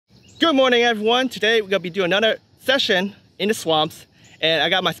Good morning, everyone. Today we're gonna be doing another session in the swamps, and I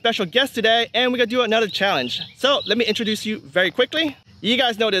got my special guest today, and we're gonna do another challenge. So let me introduce you very quickly. You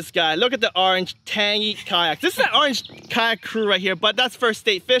guys know this guy. Look at the orange tangy kayak. This is an orange kayak crew right here, but that's First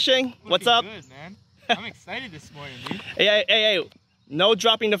State Fishing. What's up? Good, man. I'm excited this morning, dude. Hey, no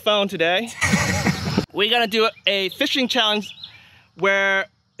dropping the phone today. We're gonna do a fishing challenge where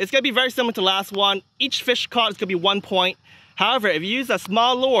it's gonna be very similar to the last one. Each fish caught is gonna be 1 point. However, if you use a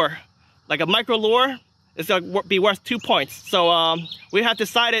small lure, like a micro lure, it's gonna be worth 2 points. So we have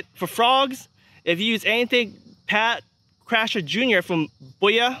decided for frogs, if you use anything Pat Crasher Jr. from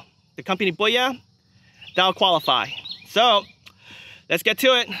Booyah, the company Booyah, that'll qualify. So let's get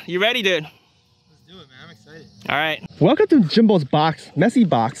to it. You ready, dude? Let's do it, man. I'm excited. All right. Welcome to Jimbo's box, messy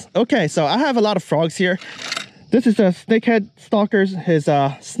box. Okay, so I have a lot of frogs here. This is a Snakehead Stalker's, his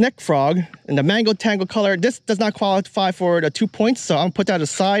snake frog in the mango tangle color. This does not qualify for the 2 points, so I'm gonna put that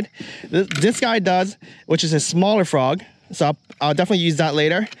aside. This guy does, which is a smaller frog, so I'll definitely use that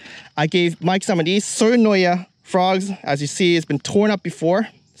later. I gave Mike some of these Sorinoya frogs. As you see, it's been torn up before.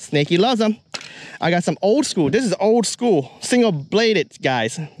 Snakey loves them. I got some old school. This is old school, single bladed,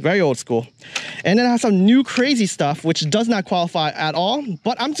 guys, very old school. And then I have some new crazy stuff, which does not qualify at all,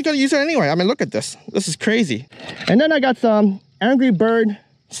 but I'm just gonna use it anyway. I mean, look at this. This is crazy. And then I got some Angry Bird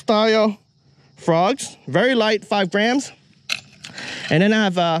style frogs, very light, 5 grams. And then I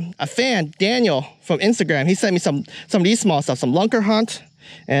have a fan, Daniel from Instagram. He sent me some of these small stuff, some Lunker Hunt,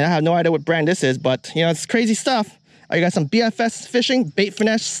 and I have no idea what brand this is, but you know, it's crazy stuff. I got some BFS Fishing bait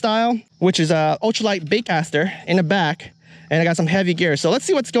finesse style, which is a ultralight bait caster in the back, and I got some heavy gear. So let's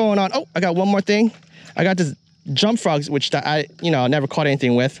see what's going on. Oh, I got one more thing. I got this jump frogs, which I never caught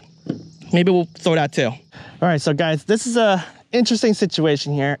anything with. Maybe we'll throw that too. All right, so guys, this is a interesting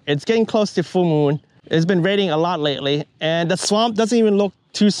situation here. It's getting close to full moon. It's been raining a lot lately, and the swamp doesn't even look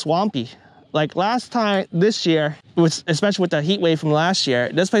too swampy. Like last time this year, especially with the heat wave from last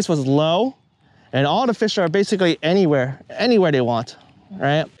year, this place was low. And all the fish are basically anywhere they want,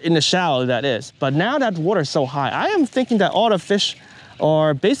 right? In the shallow, that is. But now that water is so high, I am thinking that all the fish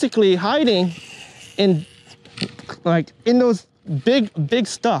are basically hiding in those big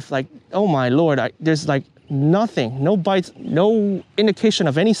stuff. Like, oh my Lord, there's like nothing, no bites, no indication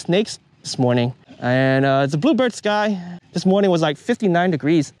of any snakes this morning. And it's a bluebird sky. This morning was like 59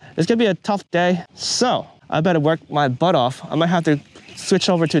 degrees. It's gonna be a tough day. So I better work my butt off. I might have to switch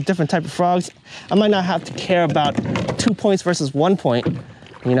over to a different type of frogs. I might not have to care about 2 points versus 1 point,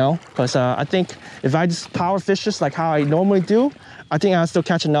 you know, because I think if I just power fish just like how I normally do, I think I'll still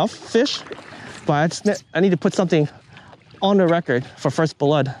catch enough fish, but I need to put something on the record for first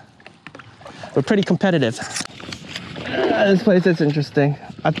blood. We're pretty competitive. This place is interesting.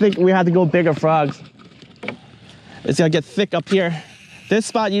 I think we have to go bigger frogs. It's gonna get thick up here. This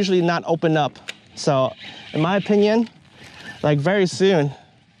spot usually not open up. So in my opinion, like very soon,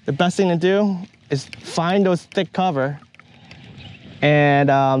 the best thing to do is find those thick cover and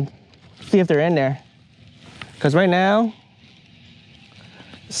see if they're in there. Because right now,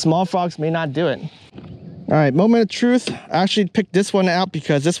 small frogs may not do it. All right, moment of truth. I actually picked this one out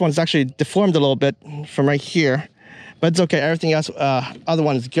because this one's actually deformed a little bit from right here. But it's okay, everything else, other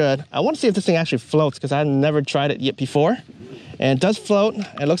one is good. I want to see if this thing actually floats because I've never tried it yet before. And it does float.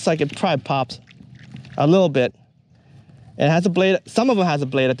 It looks like it probably pops a little bit. It has a blade, some of them has a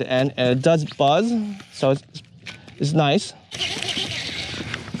blade at the end, and it does buzz, so it's nice.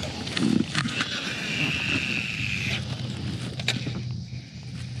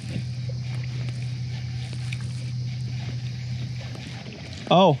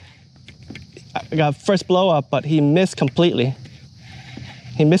 Oh, I got first blow up, but he missed completely.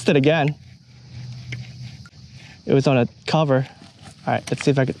 He missed it again. It was on a cover. All right, let's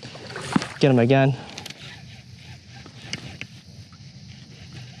see if I could get him again.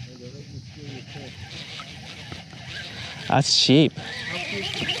 That's cheap.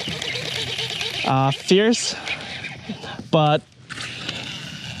 Fierce, but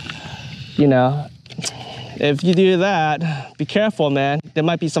you know, if you do that, be careful, man. There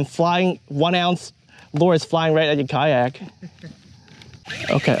might be some flying 1 ounce lures flying right at your kayak.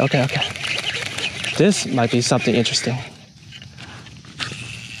 Okay. This might be something interesting.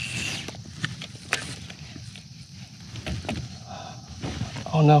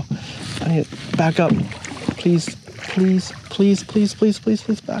 Oh no, I need to back up, please. Please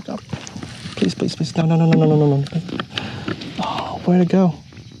back up. Please. No. Oh, where'd it go?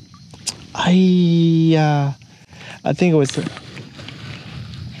 I think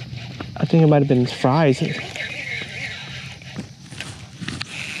it might have been fries.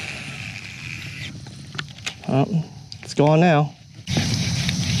 It's going now.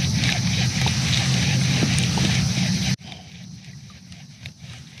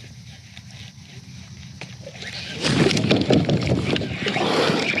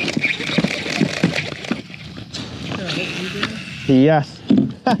 Yes.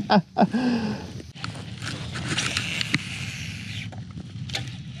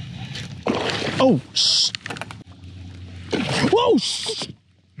 Oh, shh. Whoa, shh.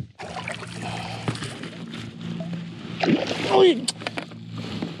 Oh,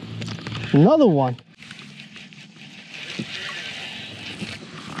 another one.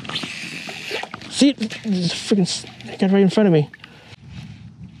 See, this freaking snakehead right in front of me.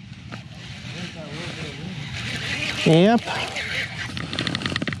 Yep.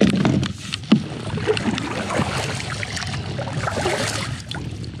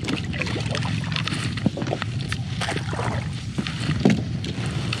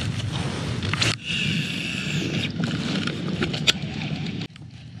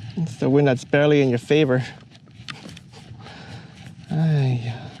 It's the wind that's barely in your favor.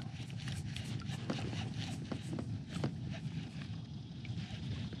 Ay.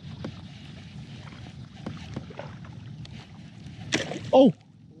 Oh! Oh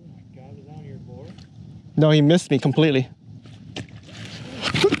my God, is that on your board? No, he missed me completely.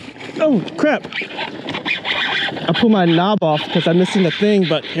 Oh, crap. I pulled my knob off because I'm missing the thing,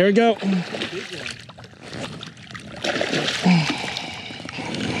 but here we go.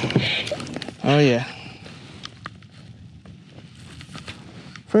 Oh, yeah.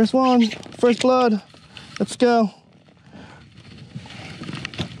 First one, first blood. Let's go.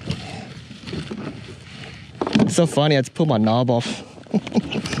 It's so funny, I just pulled my knob off.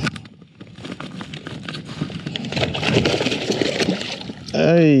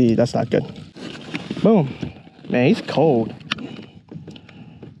 Hey, that's not good. Boom. Man, he's cold.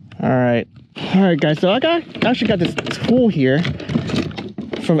 All right, guys. So I actually got this tool here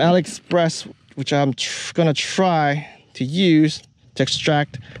from AliExpress, which I'm gonna try to use to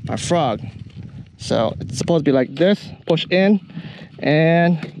extract my frog. So it's supposed to be like this, push in,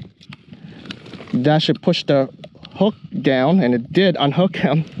 and that should push the hook down, and it did unhook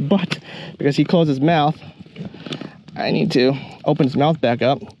him, but because he closed his mouth, I need to open his mouth back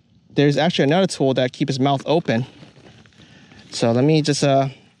up. There's actually another tool that keeps his mouth open. So let me just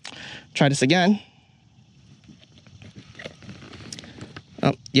try this again.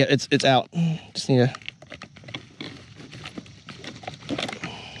 Oh, yeah, it's out. Just need to.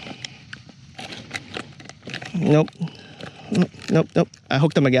 Nope. Nope. I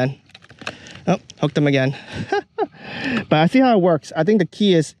hooked him again. Oh, hooked him again. But I see how it works. I think the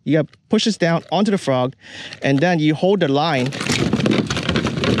key is you gotta push this down onto the frog, and then you hold the line.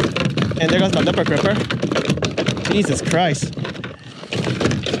 And there goes my lipper gripper. Jesus Christ.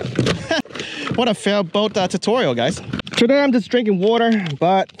 What a failed boat tutorial, guys. Today I'm just drinking water,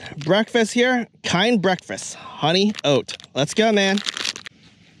 but breakfast here, kind breakfast, honey oat. Let's go, man.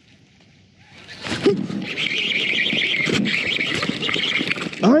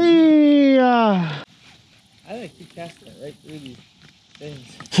 I like keep casting it right through these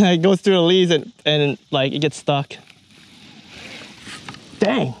things. It goes through the leaves and like it gets stuck.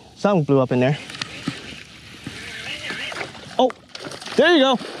 Dang, something blew up in there. Oh, there you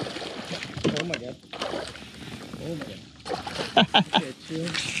go. Oh my God. Oh my God.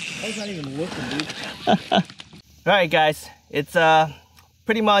 I was not even looking, dude. All right, guys, it's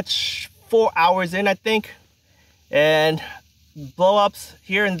pretty much 4 hours in, I think, and blow-ups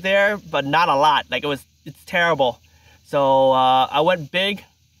here and there, but not a lot. Like it's terrible. So I went big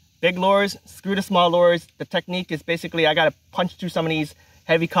lures, screw the small lures. The technique is basically I gotta punch through some of these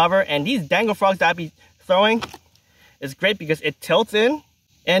heavy cover, and these dangle frogs that I be throwing is great because it tilts in,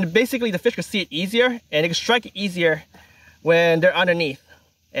 and basically the fish can see it easier, and it can strike it easier when they're underneath.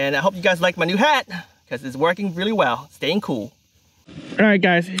 And I hope you guys like my new hat because it's working really well, staying cool. All right,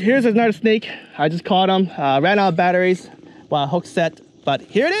 guys, here's another snake. I just caught him, ran out of batteries while hook set, but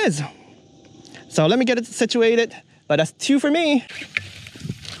here it is. So let me get it situated, but that's 2 for me.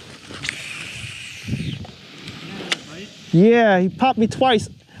 Yeah, he popped me twice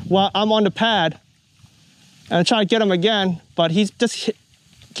while I'm on the pad. And I try to get him again, but he's just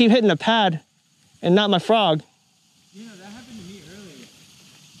keep hitting the pad and not my frog. You know, that happened to me earlier.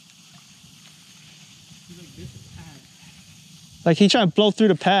 He's like, this is pad. Like he trying to blow through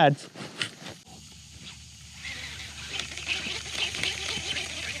the pads.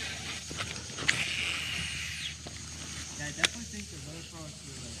 Yeah, I definitely think the other frogs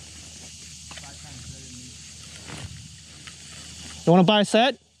were like 5 times better than me. You want to buy a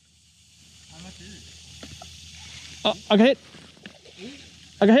set? How much is it? Oh, I got hit.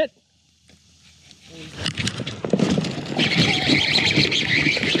 I got hit.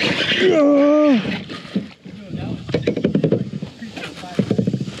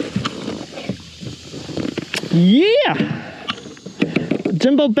 Yeah!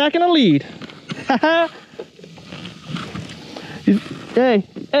 Jimbo back in the lead. Hey,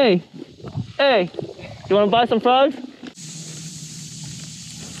 hey, hey. You want to buy some frogs?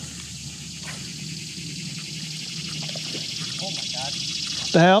 Oh my god.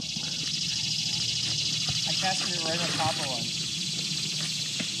 The hell? I casted it right on top of one.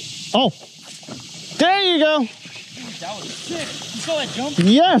 Oh, there you go. Dude, that was sick. You saw that jump?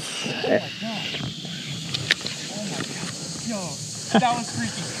 Yes. Oh my god. Oh my god. Yo, that was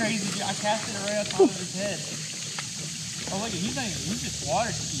freaking crazy. Dude. I casted it right on top of his head. Oh look, he's not even, he's just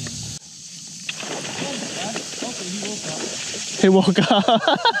water skiing. Oh my god. Okay, he woke up. He woke up.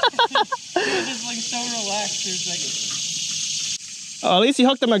 He was just like so relaxed for a second. Oh, at least you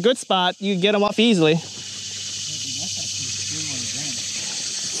hooked him a good spot. You can get him off easily.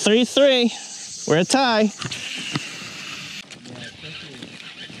 3-3. We're a tie. Yeah, especially.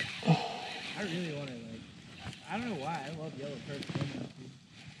 I really want to like. I don't know why. I love yellow perch so much.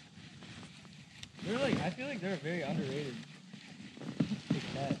 They're like. I feel like they're very underrated.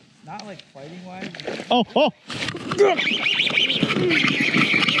 Not like fighting wise. Oh, oh.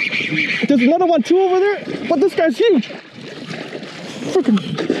 There's another one too over there, but this guy's huge. Freaking.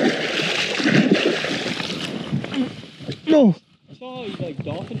 No. I saw how he like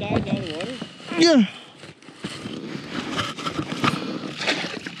dolphin dived down the water. Yeah.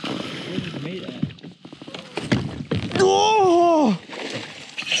 Where's his mate at? Oh.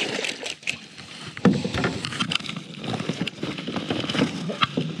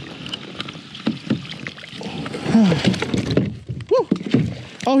 Woo.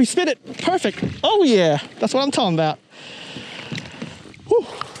 Oh, he spit it. Perfect. Oh yeah, that's what I'm talking about. Woo.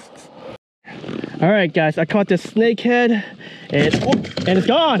 All right, guys, I caught this snakehead, and it's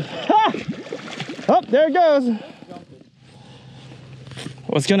gone. Ha! Oh, there it goes. I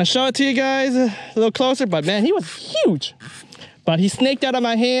was gonna show it to you guys a little closer, but man, he was huge. But he snaked out of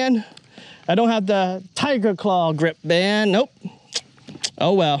my hand. I don't have the tiger claw grip, man. Nope.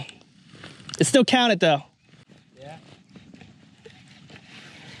 Oh well. It still counted though. Yeah.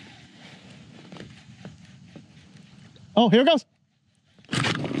 Oh, here it goes.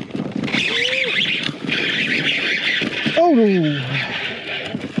 Oh.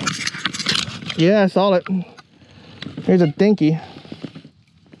 Yeah, I saw it. Here's a dinky. All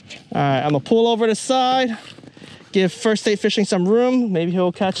right, I'm gonna pull over the side, give First State Fishing some room. Maybe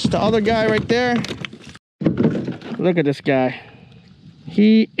he'll catch the other guy right there. Look at this guy.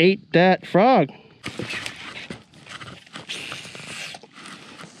 He ate that frog.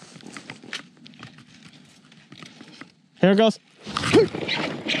 Here it goes.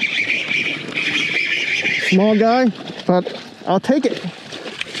 Small guy, but I'll take it.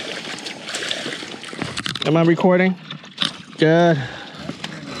 Am I recording? Good.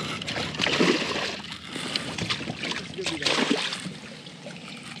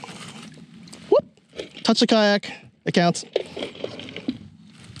 Whoop! Touch the kayak. It counts.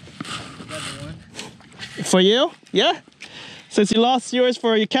 For you? Yeah? Since you lost yours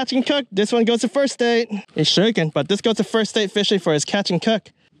for your catch and cook, this one goes to First State. He's shaking, but this goes to First State Fishing for his catch and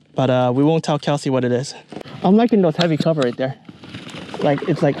cook. But we won't tell Kelsey what it is. I'm liking those heavy cover right there. Like,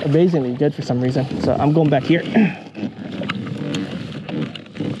 it's like amazingly good for some reason. So I'm going back here.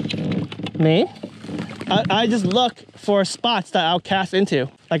 Me? I just look for spots that I'll cast into.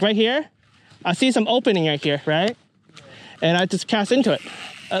 Like right here, I see some opening right here, right? And I just cast into it.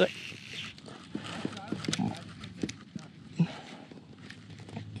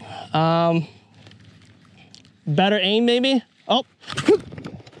 Better aim maybe? Oh,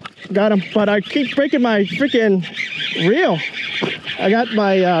 got him, but I keep breaking my freaking reel. I got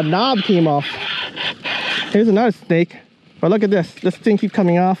my knob came off. Here's another snake, but look at this. This thing keeps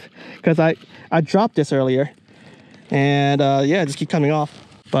coming off because I dropped this earlier. And yeah, just keep coming off.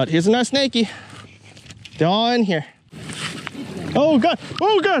 But here's another snaky. They're all in here. Oh God,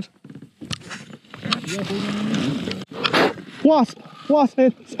 oh God. Wasp,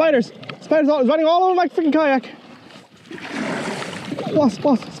 man, spiders running all over my freaking kayak. Wasp,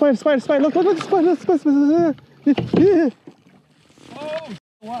 spider, look, spider. Yeah. Oh,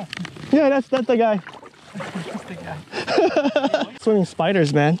 wow. Yeah, that's the guy. That's the guy. Swimming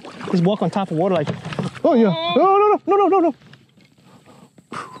spiders, man. Just walk on top of water like, oh yeah. No.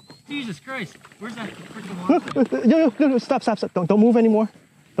 Jesus Christ. Where's that freaking water? Yo, stop. Don't move anymore.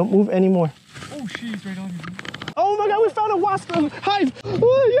 Don't move anymore. Oh, she's right on you. Oh my God, we found a wasp hive.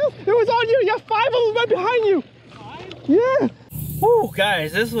 Oh yeah, it was on you. You have 5 of them right behind you. 5? Yeah. Woo,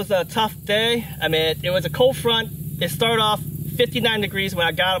 guys, this was a tough day. I mean, it was a cold front. It started off 59 degrees when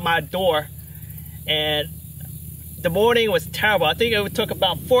I got out my door. And the morning was terrible. I think it took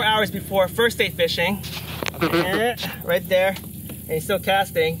about 4 hours before First State Fishing. Right there. And he's still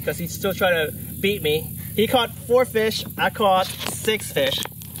casting because he's still trying to beat me. He caught 4 fish. I caught 6 fish.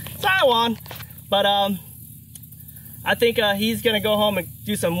 So I won, but I think he's gonna go home and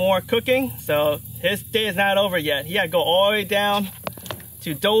do some more cooking. So his day is not over yet. He gotta go all the way down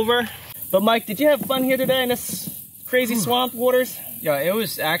to Dover. But Mike, did you have fun here today in this crazy swamp waters? Yeah, it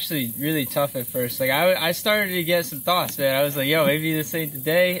was actually really tough at first. Like I started to get some thoughts, man. I was like, yo, maybe this ain't the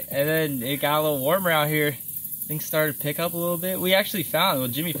day. And then it got a little warmer out here. Things started to pick up a little bit. We actually found, well,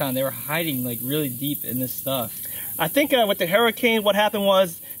 Jimmy found they were hiding like really deep in this stuff. I think with the hurricane, what happened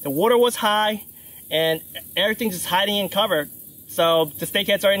was the water was high and everything's just hiding in cover. So the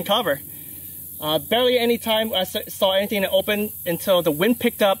snakeheads are in cover. Barely any time I saw anything in the open until the wind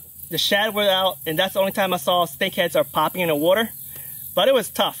picked up, the shad were out, and that's the only time I saw snakeheads are popping in the water. But it was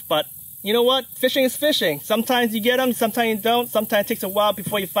tough. But you know what? Fishing is fishing. Sometimes you get them, sometimes you don't. Sometimes it takes a while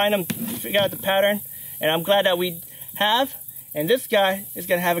before you find them, figure out the pattern. And I'm glad that we have. And this guy is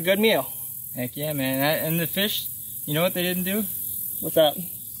going to have a good meal. Heck yeah, man. And the fish, you know what they didn't do? What's up?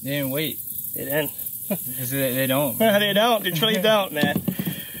 They didn't wait. They didn't. Because they don't. They don't. They truly don't, man.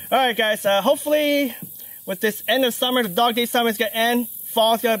 All right, guys. Hopefully, with this end of summer, the dog day summer is going to end.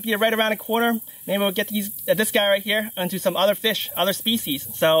 Fall's going to be right around the corner. Maybe we'll get this guy right here onto some other fish, other species.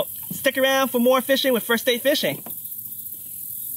 So stick around for more fishing with First State Fishing.